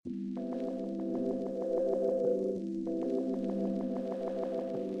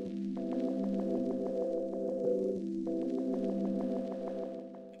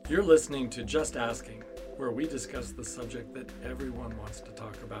You're listening to Just Asking, where we discuss the subject that everyone wants to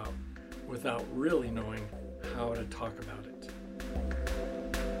talk about without really knowing how to talk about it.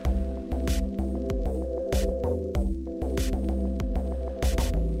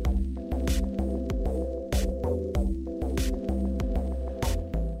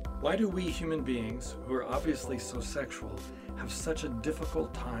 Why do we human beings, who are obviously so sexual, have such a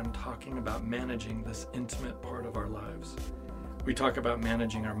difficult time talking about managing this intimate part of our lives? We talk about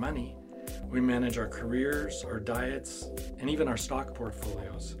managing our money, we manage our careers, our diets, and even our stock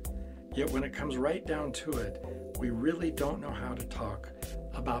portfolios. Yet when it comes right down to it, we really don't know how to talk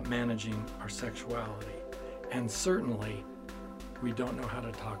about managing our sexuality. And certainly, we don't know how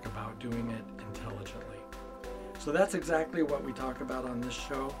to talk about doing it intelligently. So that's exactly what we talk about on this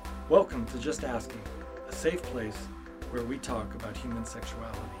show. Welcome to Just Asking, a safe place where we talk about human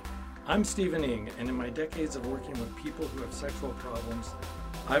sexuality. I'm Stephen Ng, and in my decades of working with people who have sexual problems,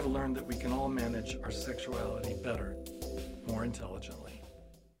 I've learned that we can all manage our sexuality better, more intelligently.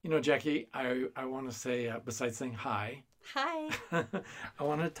 You know, Jackie, I want to say, besides saying hi, Hi. I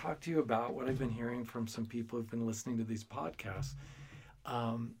want to talk to you about what I've been hearing from some people who've been listening to these podcasts.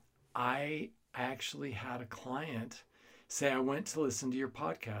 I actually had a client say, I went to listen to your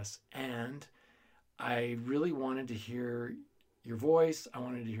podcast and I really wanted to hear your voice. I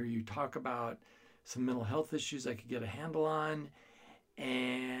wanted to hear you talk about some mental health issues I could get a handle on,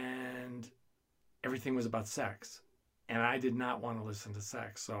 and everything was about sex. And I did not want to listen to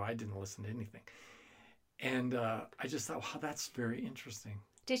sex, so I didn't listen to anything. And I just thought, wow, that's very interesting.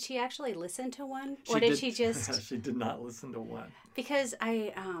 Did she actually listen to one? Or did she just... She did not listen to one. Because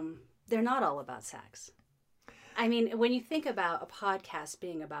they're not all about sex. I mean, when you think about a podcast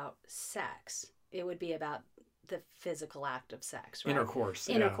being about sex, it would be about the physical act of sex, right? Intercourse.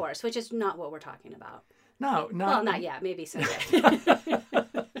 Intercourse, which is not what we're talking about. No, Well, not yet. Maybe someday.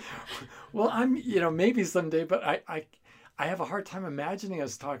 Well, maybe someday, but I have a hard time imagining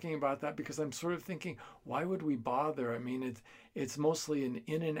us talking about that because I'm sort of thinking, why would we bother? I mean, it's mostly an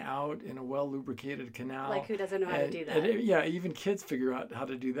in and out in a well-lubricated canal. Like, who doesn't know how to do that? Yeah, even kids figure out how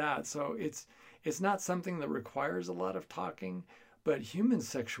to do that. So it's not something that requires a lot of talking, but human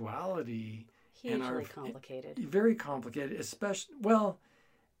sexuality... Hugely complicated. Very complicated, especially, well,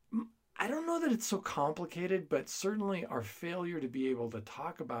 I don't know that it's so complicated, but certainly our failure to be able to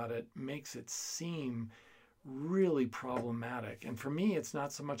talk about it makes it seem really problematic. And for me, it's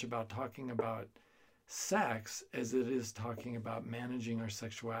not so much about talking about sex as it is talking about managing our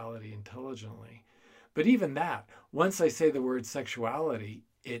sexuality intelligently. But even that, once I say the word sexuality,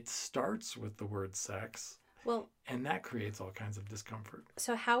 it starts with the word sex. Well, and that creates all kinds of discomfort.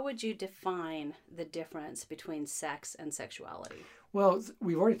 So how would you define the difference between sex and sexuality? Well,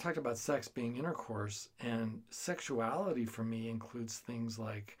 we've already talked about sex being intercourse, and sexuality for me includes things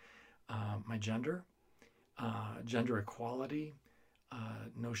like my gender, gender equality,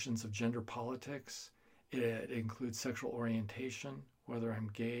 notions of gender politics. It includes sexual orientation, whether I'm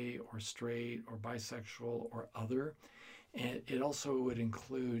gay or straight or bisexual or other. And it also would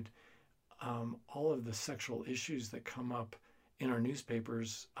include all of the sexual issues that come up in our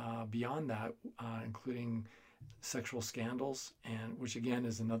newspapers beyond that, including sexual scandals, and which again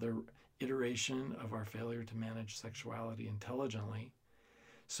is another iteration of our failure to manage sexuality intelligently.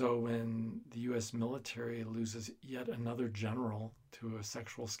 So when the U.S. military loses yet another general to a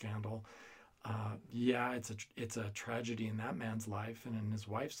sexual scandal, it's a tragedy in that man's life and in his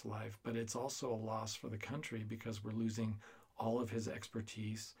wife's life, but it's also a loss for the country because we're losing all of his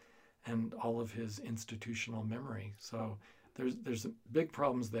expertise and all of his institutional memory. So there's big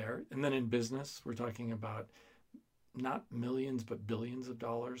problems there. And then in business, we're talking about not millions, but billions of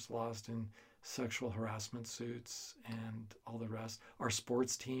dollars lost in sexual harassment suits and all the rest. Our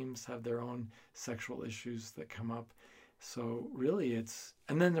sports teams have their own sexual issues that come up. So really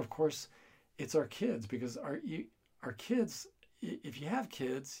and then of course, it's our kids, because our kids, if you have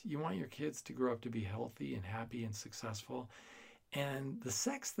kids, you want your kids to grow up to be healthy and happy and successful. And the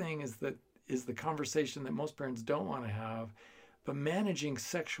sex thing is the conversation that most parents don't want to have, but managing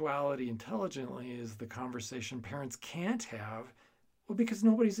sexuality intelligently is the conversation parents can't have, well, because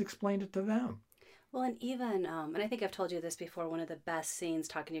nobody's explained it to them. Well, and even, and I think I've told you this before, one of the best scenes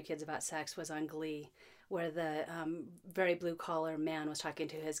talking to your kids about sex was on Glee, where the very blue-collar man was talking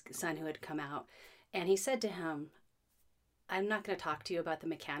to his son who had come out, and he said to him, I'm not going to talk to you about the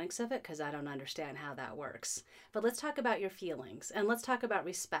mechanics of it because I don't understand how that works. But let's talk about your feelings, and let's talk about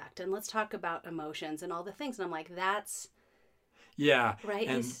respect, and let's talk about emotions and all the things. And I'm like, that's... Yeah, right.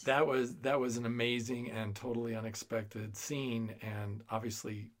 And that was an amazing and totally unexpected scene. And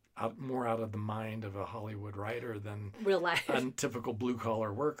obviously, more out of the mind of a Hollywood writer than Real life. a typical blue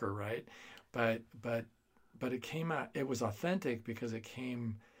collar worker, right? But it came out. It was authentic because it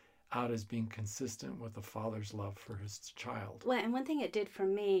came out as being consistent with a father's love for his child. Well, and one thing it did for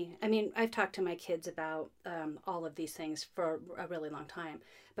me, I mean, I've talked to my kids about all of these things for a really long time,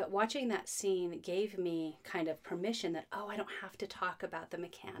 but watching that scene gave me kind of permission that, oh, I don't have to talk about the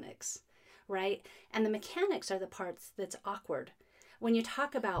mechanics, right? And the mechanics are the parts that's awkward. When you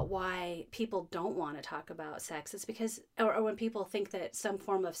talk about why people don't want to talk about sex, it's because, or when people think that some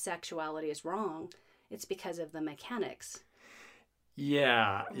form of sexuality is wrong, it's because of the mechanics.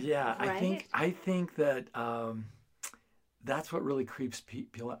 Yeah. Right? I think that that's what really creeps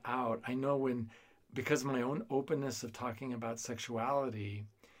people out. I know because of my own openness of talking about sexuality,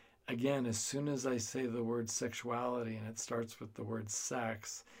 again, as soon as I say the word sexuality and it starts with the word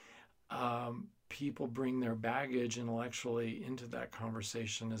sex, people bring their baggage intellectually into that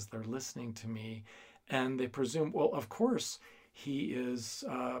conversation as they're listening to me, and they presume, well, of course he is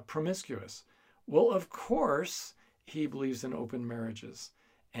promiscuous. Well, of course he believes in open marriages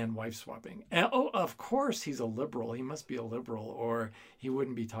and wife swapping. And, oh, of course he's a liberal. He must be a liberal, or he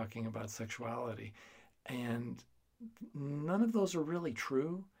wouldn't be talking about sexuality. And none of those are really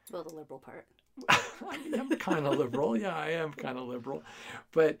true. Well, the liberal part. I'm kind of liberal. Yeah, I am kind of liberal.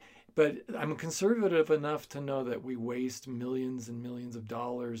 But I'm conservative enough to know that we waste millions and millions of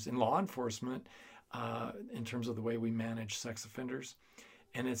dollars in law enforcement in terms of the way we manage sex offenders.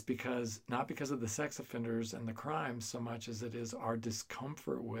 And it's not because of the sex offenders and the crimes so much as it is our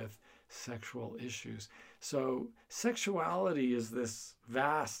discomfort with sexual issues. So sexuality is this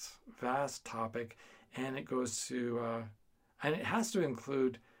vast, vast topic, and it goes to, and it has to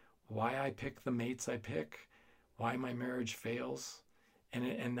include why I pick the mates I pick, why my marriage fails.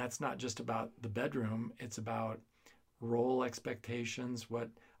 And that's not just about the bedroom. It's about role expectations, what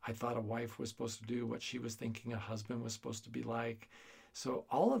I thought a wife was supposed to do, what she was thinking a husband was supposed to be like. So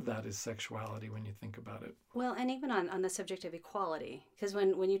all of that is sexuality when you think about it. Well, and even on the subject of equality, because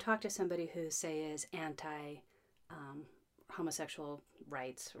when you talk to somebody who, say, is anti homosexual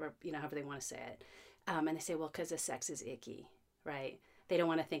rights, or however they want to say it, and they say, well, because the sex is icky, right? They don't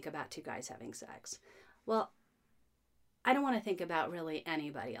want to think about two guys having sex. Well, I don't want to think about really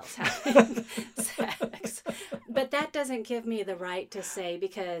anybody else having sex. But that doesn't give me the right to say,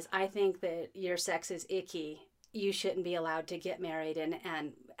 because I think that your sex is icky, you shouldn't be allowed to get married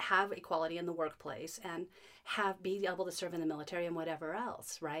and have equality in the workplace and be able to serve in the military and whatever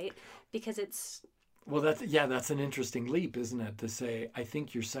else, right? Because it's... Well, that's an interesting leap, isn't it? To say, I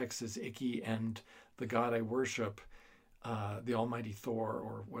think your sex is icky, and the God I worship, the almighty Thor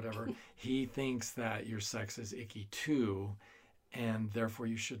or whatever, he thinks that your sex is icky too, and therefore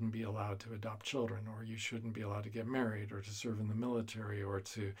you shouldn't be allowed to adopt children, or you shouldn't be allowed to get married, or to serve in the military, or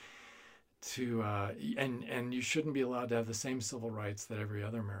and you shouldn't be allowed to have the same civil rights that every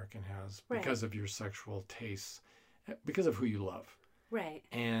other American has because of your sexual tastes, because of who you love. Right.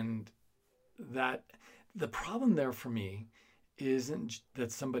 And that the problem there for me isn't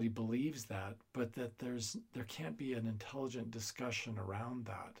that somebody believes that, but that there can't be an intelligent discussion around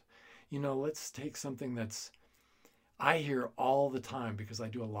that. Let's take something I hear all the time, because I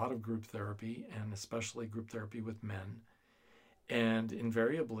do a lot of group therapy, and especially group therapy with men. And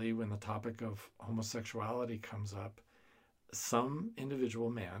invariably, when the topic of homosexuality comes up, some individual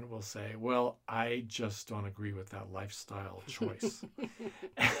man will say, well, I just don't agree with that lifestyle choice.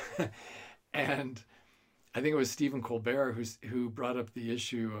 And I think it was Stephen Colbert who brought up the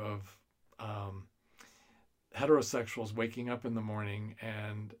issue of heterosexuals waking up in the morning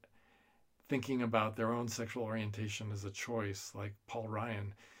and thinking about their own sexual orientation as a choice, like Paul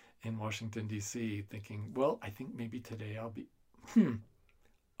Ryan in Washington, D.C., thinking, well, I think maybe today I'll be,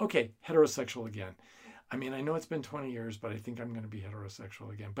 okay, heterosexual again. I mean, I know it's been 20 years, but I think I'm going to be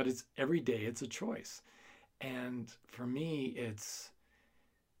heterosexual again. But it's every day, it's a choice. And for me, it's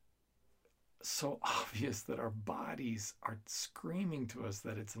so obvious that our bodies are screaming to us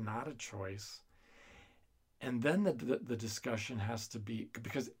that it's not a choice. And then the discussion has to be,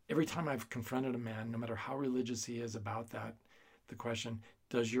 because every time I've confronted a man, no matter how religious he is about that, the question,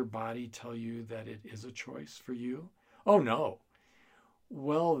 does your body tell you that it is a choice for you? Oh, no.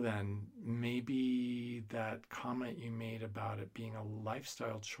 Well, then maybe that comment you made about it being a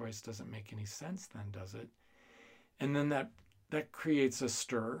lifestyle choice doesn't make any sense then, does it? And then that creates a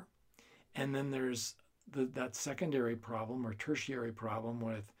stir. And then there's that secondary problem or tertiary problem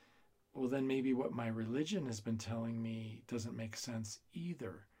with, well, then maybe what my religion has been telling me doesn't make sense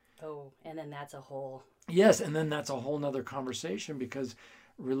either. Oh, and then that's a whole... Yes, and then that's a whole nother conversation, because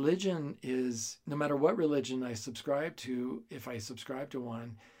religion is, no matter what religion I subscribe to, if I subscribe to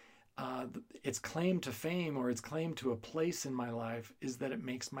one, its claim to fame or its claim to a place in my life is that it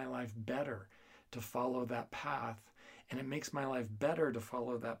makes my life better to follow that path. And it makes my life better to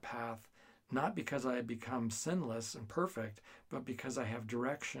follow that path, not because I become sinless and perfect, but because I have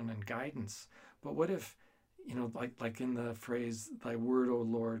direction and guidance. But what if, like in the phrase, thy word, O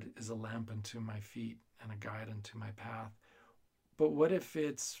Lord, is a lamp unto my feet and a guide unto my path. But what if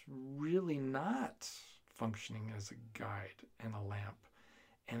it's really not functioning as a guide and a lamp?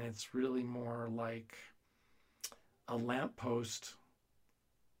 And it's really more like a lamppost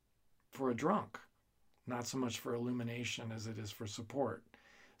for a drunk, not so much for illumination as it is for support.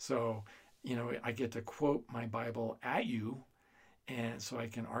 So, I get to quote my Bible at you, and so I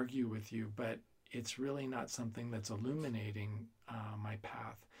can argue with you, but it's really not something that's illuminating my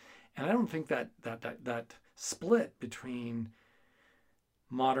path. And I don't think that split between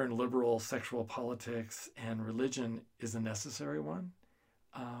modern liberal sexual politics and religion is a necessary one,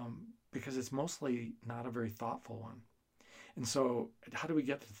 because it's mostly not a very thoughtful one. And so how do we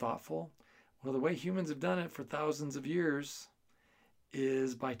get to thoughtful? Well, the way humans have done it for thousands of years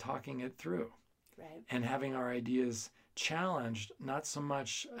is by talking it through, right, and having our ideas challenged, not so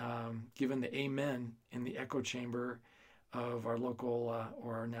much given the amen in the echo chamber of our local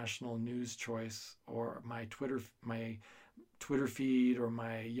or our national news choice or my Twitter feed or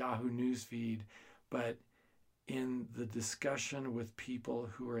my Yahoo News feed, but in the discussion with people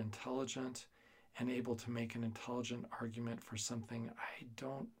who are intelligent and able to make an intelligent argument for something I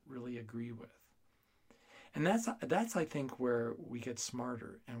don't really agree with. And that's I think where we get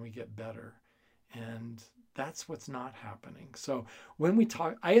smarter and we get better. And that's what's not happening. So when we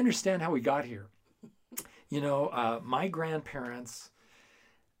talk, I understand how we got here. My grandparents,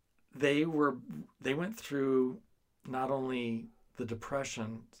 they went through not only the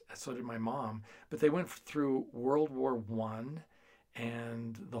Depression, so did my mom, but they went through World War I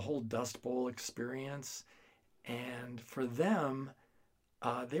and the whole Dust Bowl experience. And for them,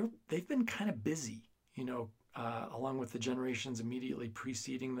 they've been kind of busy, along with the generations immediately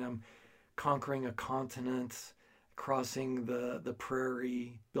preceding them, conquering a continent, crossing the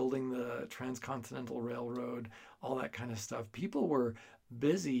prairie, building the transcontinental railroad, all that kind of stuff. People were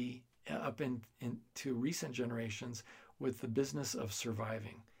busy up into recent generations with the business of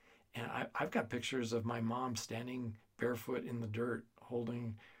surviving. And I've got pictures of my mom standing barefoot in the dirt,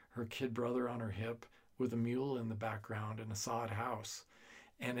 holding her kid brother on her hip with a mule in the background in a sod house.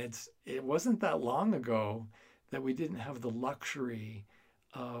 And it wasn't that long ago that we didn't have the luxury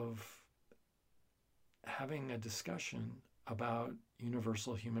of having a discussion about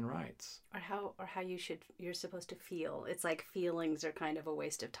universal human rights. Or how you're supposed to feel. It's like feelings are kind of a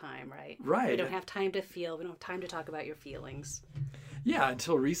waste of time, right? Right. We don't have time to feel. We don't have time to talk about your feelings. Yeah,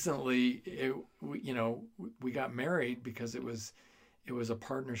 until recently, we got married because it was a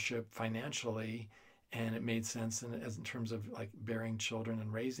partnership financially, and it made sense in terms of like bearing children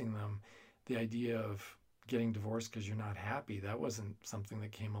and raising them. The idea of getting divorced because you're not happy, that wasn't something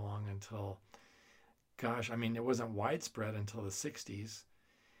that came along until, it wasn't widespread until the 60s.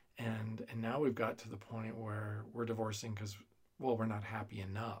 And now we've got to the point where we're divorcing because, we're not happy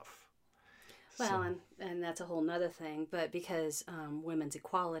enough. Well, and that's a whole nother thing. But because women's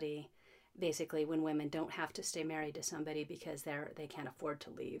equality, basically when women don't have to stay married to somebody because they can't afford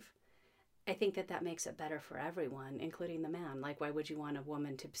to leave, I think that makes it better for everyone, including the man. Like, why would you want a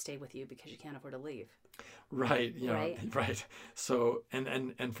woman to stay with you because you can't afford to leave? Right. Right. Right. So,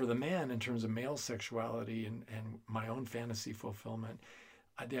 and for the man, in terms of male sexuality and my own fantasy fulfillment,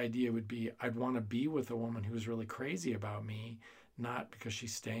 the idea would be I'd want to be with a woman who's really crazy about me, not because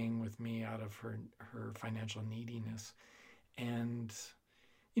she's staying with me out of her financial neediness. And,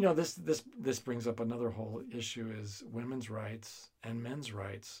 this brings up another whole issue is women's rights and men's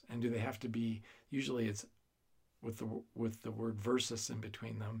rights. And do they have to be, usually it's with the word versus in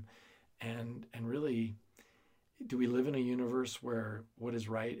between them. And really, do we live in a universe where what is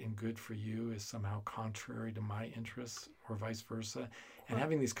right and good for you is somehow contrary to my interests or vice versa? And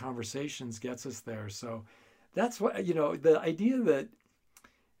having these conversations gets us there. So that's what, the idea that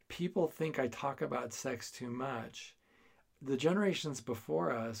people think I talk about sex too much, the generations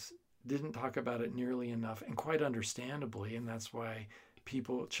before us didn't talk about it nearly enough, and quite understandably. And that's why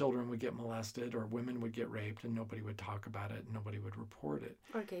children would get molested or women would get raped and nobody would talk about it and nobody would report it.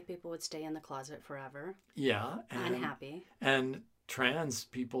 Or gay people would stay in the closet forever. Yeah. Unhappy. And trans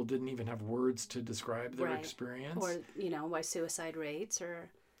people didn't even have words to describe their experience. Or, why suicide rates or...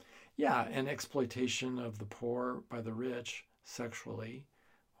 Yeah, and exploitation of the poor by the rich sexually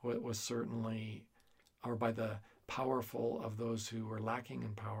was certainly, or by the powerful of those who were lacking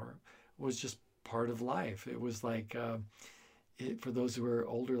in power, was just part of life. It was like... for those who are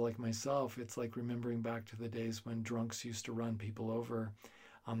older like myself, it's like remembering back to the days when drunks used to run people over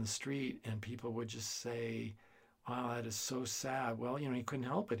on the street, and people would just say, wow, that is so sad. Well, he couldn't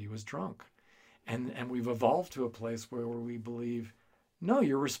help it. He was drunk. And we've evolved to a place where we believe, no,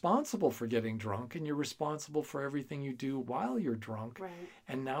 you're responsible for getting drunk, and you're responsible for everything you do while you're drunk. Right.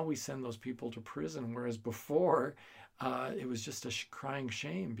 And now we send those people to prison, whereas before it was just a crying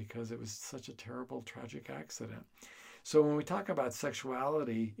shame because it was such a terrible, tragic accident. So when we talk about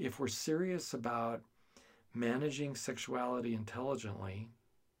sexuality, if we're serious about managing sexuality intelligently,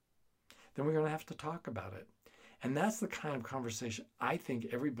 then we're going to have to talk about it. And that's the kind of conversation I think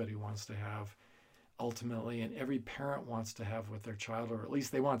everybody wants to have ultimately, and every parent wants to have with their child, or at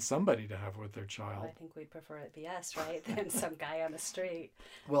least they want somebody to have with their child. Well, I think we'd prefer it be us, right, than some guy on the street.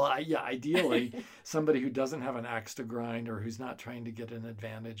 Well, ideally, somebody who doesn't have an axe to grind or who's not trying to get an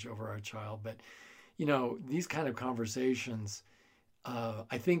advantage over our child. But, these kind of conversations,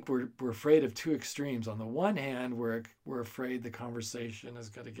 I think we're afraid of two extremes. On the one hand, we're afraid the conversation is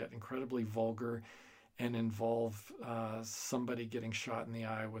going to get incredibly vulgar and involve somebody getting shot in the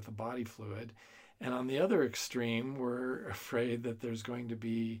eye with a body fluid. And on the other extreme, we're afraid that there's going to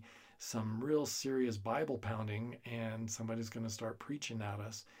be some real serious Bible pounding and somebody's going to start preaching at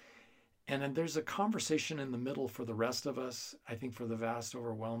us. And then there's a conversation in the middle for the rest of us. I think for the vast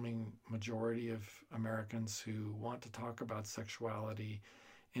overwhelming majority of Americans who want to talk about sexuality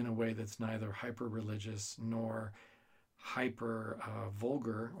in a way that's neither hyper-religious nor hyper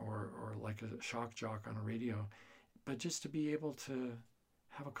vulgar or like a shock jock on a radio, but just to be able to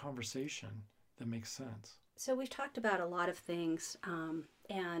have a conversation that makes sense. So we've talked about a lot of things,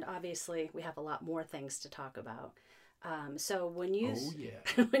 and obviously we have a lot more things to talk about. So when you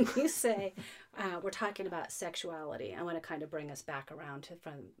when you say we're talking about sexuality, I want to kind of bring us back around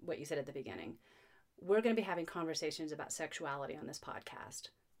from what you said at the beginning. We're going to be having conversations about sexuality on this podcast.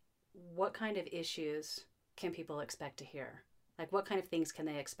 What kind of issues can people expect to hear? Like, what kind of things can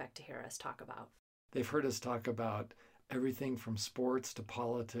they expect to hear us talk about? They've heard us talk about everything from sports to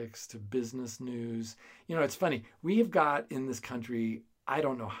politics to business news. It's funny. We have got in this country, I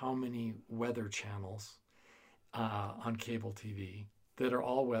don't know how many weather channels on cable TV that are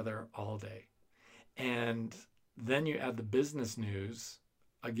all weather all day. And then you add the business news,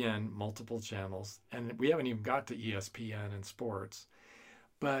 again, multiple channels. And we haven't even got to ESPN and sports.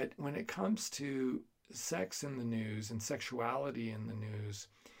 But when it comes to sex in the news and sexuality in the news,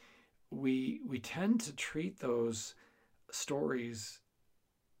 we tend to treat those stories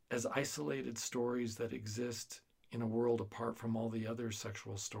as isolated stories that exist in a world apart from all the other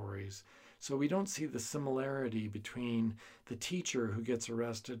sexual stories. So we don't see the similarity between the teacher who gets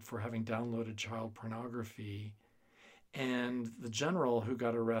arrested for having downloaded child pornography and the general who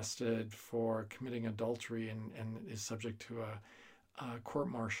got arrested for committing adultery and is subject to a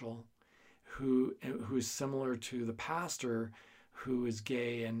court-martial, who is similar to the pastor who is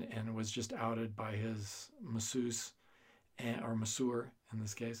gay and was just outed by his masseuse, or masseur in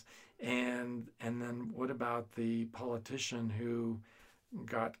this case. And then what about the politician who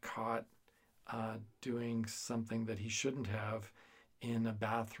got caught doing something that he shouldn't have in a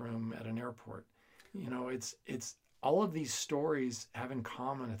bathroom at an airport? It's all of these stories have in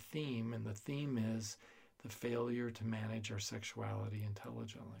common a theme, and the theme is the failure to manage our sexuality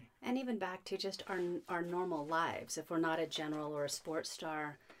intelligently. And even back to just our normal lives. If we're not a general or a sports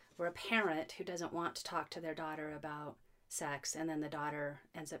star, we're a parent who doesn't want to talk to their daughter about sex, and then the daughter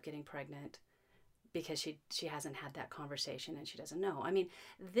ends up getting pregnant because she hasn't had that conversation and she doesn't know. I mean,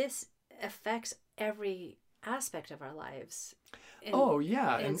 this affects every aspect of our lives.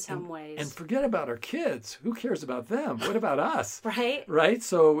 In some ways. And forget about our kids. Who cares about them? What about us? Right? Right?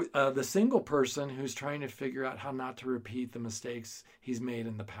 So the single person who's trying to figure out how not to repeat the mistakes he's made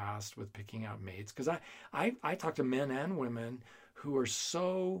in the past with picking out mates. Because I talk to men and women who are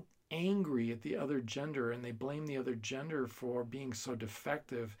so angry at the other gender, and they blame the other gender for being so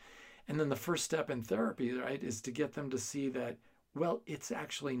defective. And then the first step in therapy, right, is to get them to see that, well, it's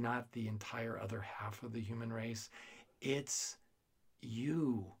actually not the entire other half of the human race. It's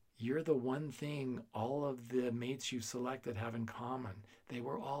you. You're the one thing all of the mates you selected have in common. They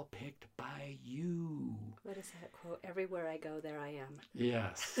were all picked by you. What is that quote? Everywhere I go, there I am.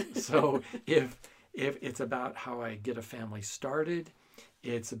 Yes. So if it's about how I get a family started,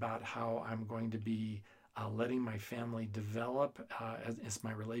 it's about how I'm going to be letting my family develop as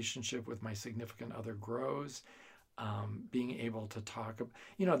my relationship with my significant other grows. Being able to talk,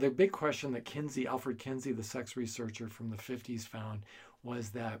 the big question that Alfred Kinsey, the sex researcher from the 50s, found was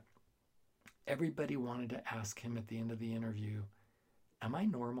that everybody wanted to ask him at the end of the interview, am I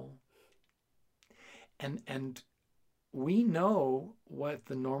normal? And we know what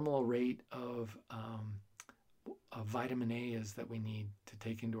the normal rate of vitamin A is that we need to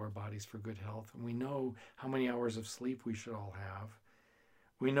take into our bodies for good health. And we know how many hours of sleep we should all have.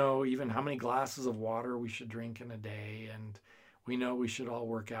 We know even how many glasses of water we should drink in a day. And we know we should all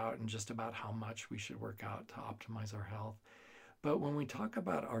work out and just about how much we should work out to optimize our health. But when we talk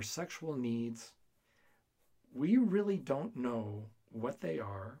about our sexual needs, we really don't know what they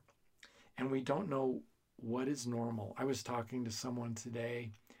are, and we don't know what is normal. I was talking to someone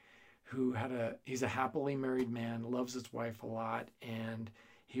today who he's a happily married man, loves his wife a lot, and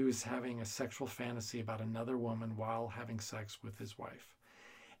he was having a sexual fantasy about another woman while having sex with his wife.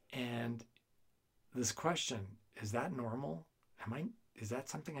 And this question, is that normal? Is that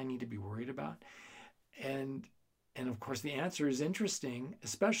something I need to be worried about? And of course the answer is interesting,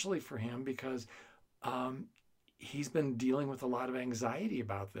 especially for him, because he's been dealing with a lot of anxiety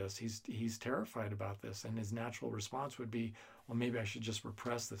about this. He's terrified about this, and his natural response would be, well, maybe I should just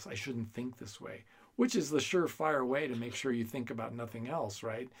repress this. I shouldn't think this way, which is the surefire way to make sure you think about nothing else,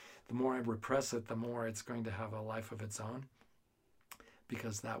 right? The more I repress it, the more it's going to have a life of its own,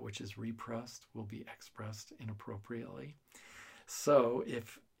 because that which is repressed will be expressed inappropriately. So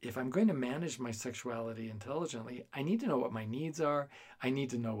if I'm going to manage my sexuality intelligently, I need to know what my needs are. I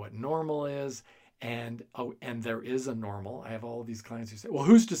need to know what normal is. And there is a normal. I have all these clients who say, well,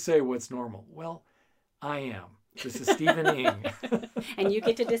 who's to say what's normal? Well, I am. This is Stephen Ing. And you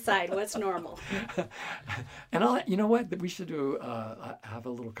get to decide what's normal. And you know what? We should have a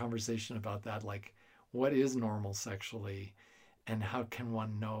little conversation about that. Like, what is normal sexually? And how can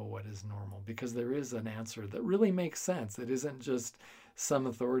one know what is normal? Because there is an answer that really makes sense. It isn't just some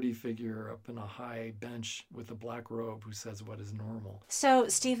authority figure up in a high bench with a black robe who says what is normal. So,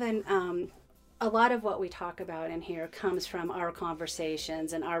 Stephen, a lot of what we talk about in here comes from our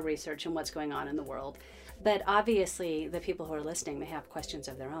conversations and our research and what's going on in the world. But obviously, the people who are listening, they have questions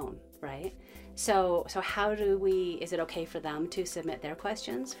of their own, right? So how is it okay for them to submit their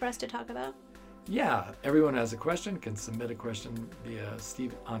questions for us to talk about? Yeah, everyone has a question, can submit a question via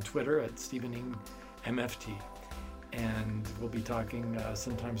Steve on Twitter at StepheningMFT. And we'll be talking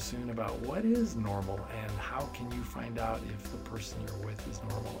sometime soon about what is normal and how can you find out if the person you're with is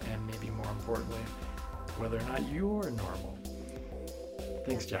normal, and maybe more importantly, whether or not you're normal.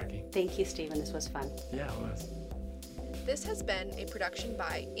 Thanks, Jackie. Thank you, Stephen. This was fun. Yeah, it was. This has been a production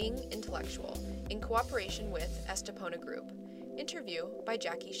by Ing Intellectual in cooperation with Estepona Group. Interview by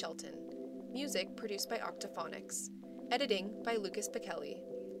Jackie Shelton. Music produced by Octophonics. Editing by Lucas Pichelli.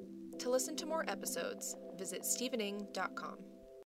 To listen to more episodes, visit stephening.com.